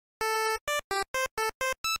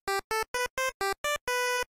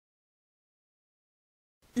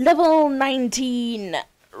Level 19,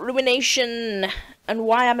 Ruination. And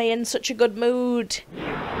why am I in such a good mood?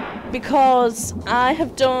 Because I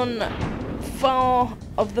have done 4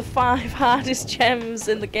 of the 5 hardest gems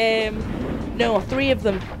in the game. No, 3 of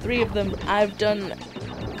them. 3 of them. I've done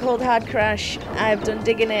Cold Hard Crash, I've done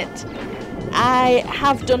Digging It, I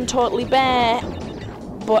have done Totally Bare,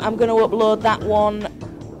 but I'm going to upload that one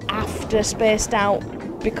after Spaced Out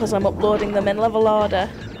because I'm uploading them in level order.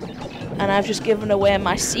 And I've just given away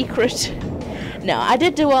my secret. No, I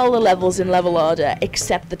did do all the levels in level order,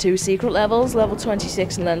 except the 2 secret levels, level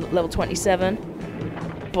 26 and then level 27.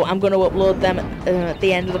 But I'm going to upload them at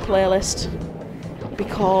the end of the playlist,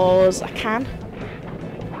 because I can.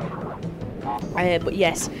 But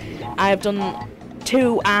yes, I have done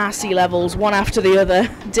 2 RC levels, one after the other,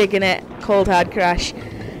 Digging It, Cold Hard Crash.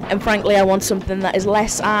 And frankly, I want something that is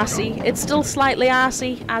less RC. It's still slightly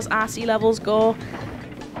RC, as RC levels go,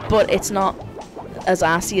 but it's not as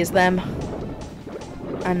RC as them.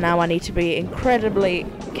 And now I need to be incredibly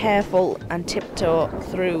careful and tiptoe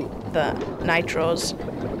through the nitros.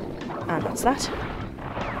 And that's that.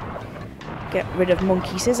 Get rid of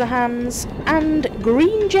Monkey Scissorhands and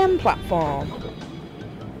Green Gem Platform.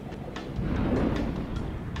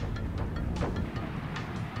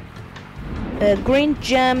 Green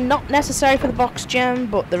gem, not necessary for the box gem,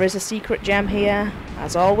 but there is a secret gem here,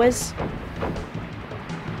 as always.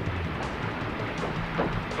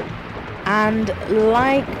 And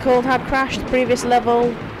like Cold Hard Crash, the previous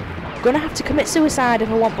level, I'm gonna have to commit suicide if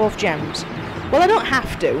I want both gems. Well, I don't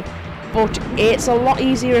have to, but it's a lot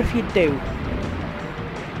easier if you do.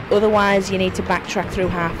 Otherwise, you need to backtrack through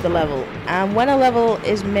half the level. And when a level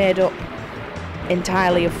is made up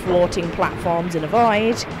entirely of floating platforms in a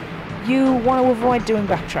void, you want to avoid doing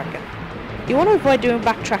backtracking. You want to avoid doing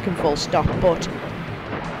backtracking full stop, but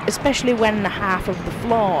especially when half of the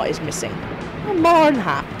floor is missing. Well, more than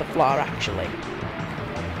half the floor, actually.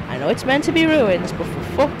 I know it's meant to be ruins, but for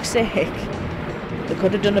fuck's sake, they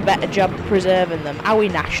could have done a better job preserving them. Are we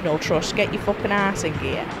National Trust? Get your fucking arse in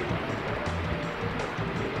gear.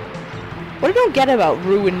 What I don't get about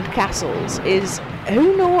ruined castles is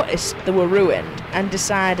who noticed they were ruined and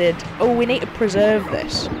decided, oh, we need to preserve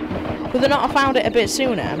this. Could they not have found it a bit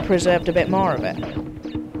sooner and preserved a bit more of it?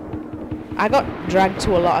 I got dragged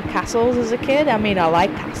to a lot of castles as a kid. I mean, I like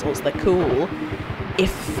castles, they're cool.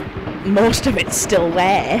 If most of it's still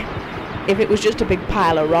there, if it was just a big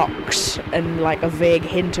pile of rocks and like a vague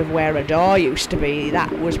hint of where a door used to be,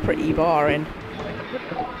 that was pretty boring.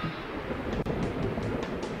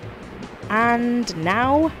 And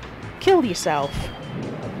now, kill yourself.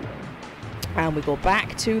 And we go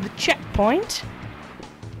back to the checkpoint.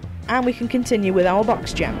 And we can continue with our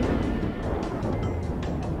box gem.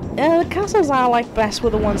 The castles I like best were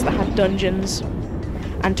the ones that had dungeons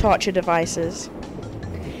and torture devices.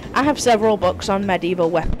 I have several books on medieval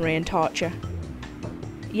weaponry and torture.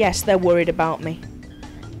 Yes, they're worried about me.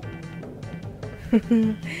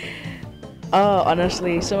 Oh,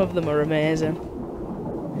 honestly, some of them are amazing.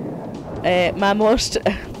 My most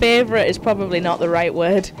favourite is probably not the right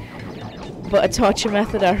word, but a torture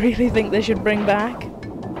method I really think they should bring back.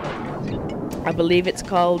 I believe it's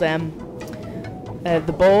called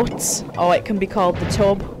the boats, or it can be called the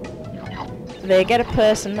tub. They get a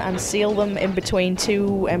person and seal them in between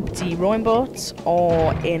 2 empty rowing boats,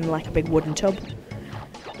 or in like a big wooden tub.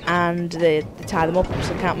 And they tie them up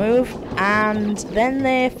so they can't move. And then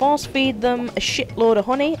they force feed them a shitload of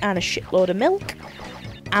honey and a shitload of milk.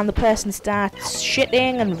 And the person starts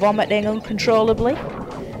shitting and vomiting uncontrollably.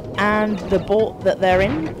 And the boat that they're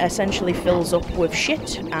in essentially fills up with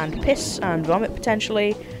shit and piss and vomit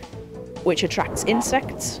potentially, which attracts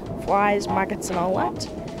insects, flies, maggots and all that.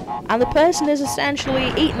 And the person is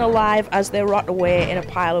essentially eaten alive as they rot away in a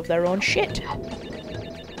pile of their own shit.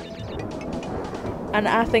 And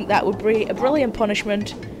I think that would be a brilliant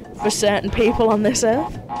punishment for certain people on this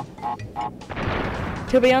earth.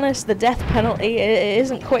 To be honest, the death penalty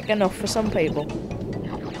isn't quick enough for some people.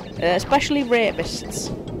 Especially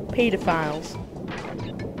rapists. Paedophiles.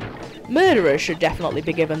 Murderers should definitely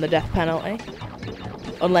be given the death penalty.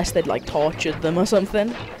 Unless they'd like tortured them or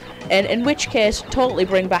something. And in which case, totally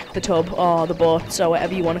bring back the tub or the boats or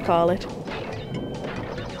whatever you want to call it.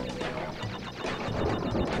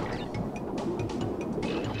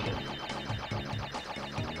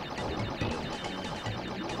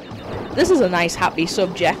 This is a nice happy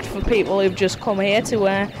subject for people who've just come here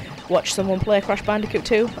to watch someone play Crash Bandicoot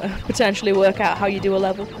 2, potentially work out how you do a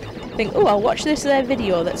level. Think, oh, I'll watch this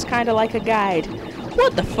video that's kind of like a guide.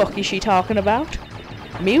 What the fuck is she talking about?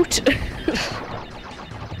 Mute?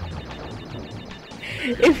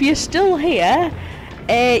 If you're still here,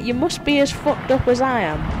 You must be as fucked up as I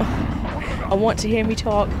am. I want to hear me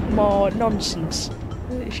talk more nonsense,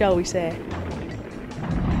 shall we say.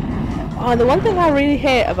 Oh, and the one thing I really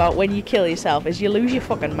hate about when you kill yourself is you lose your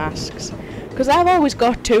fucking masks. Because I've always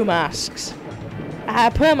got 2 masks. I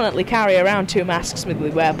permanently carry around 2 masks with me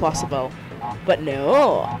where possible. But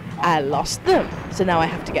no, I lost them. So now I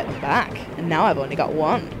have to get them back. And now I've only got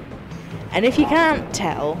 1. And if you can't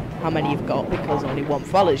tell how many you've got because only 1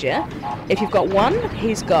 follows you, if you've got 1,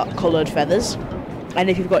 he's got coloured feathers. And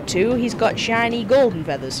if you've got 2, he's got shiny golden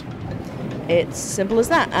feathers. It's simple as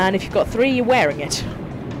that. And if you've got 3, you're wearing it.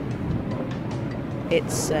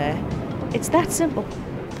 It's that simple.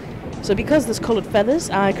 So because there's coloured feathers,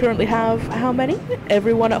 I currently have how many?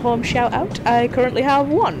 Everyone at home shout out. I currently have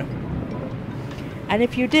 1. And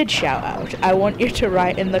if you did shout out, I want you to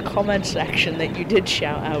write in the comment section that you did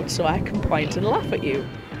shout out so I can point and laugh at you.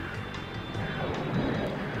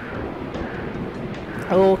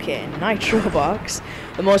 Okay, Nitro Box.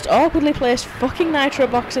 The most awkwardly placed fucking Nitro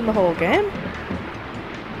Box in the whole game.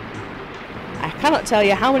 I cannot tell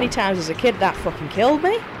you how many times as a kid that fucking killed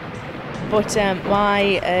me. But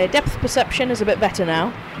my depth perception is a bit better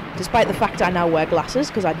now, despite the fact I now wear glasses,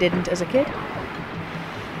 because I didn't as a kid.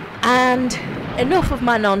 And enough of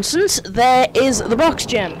my nonsense, there is the box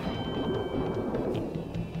gem.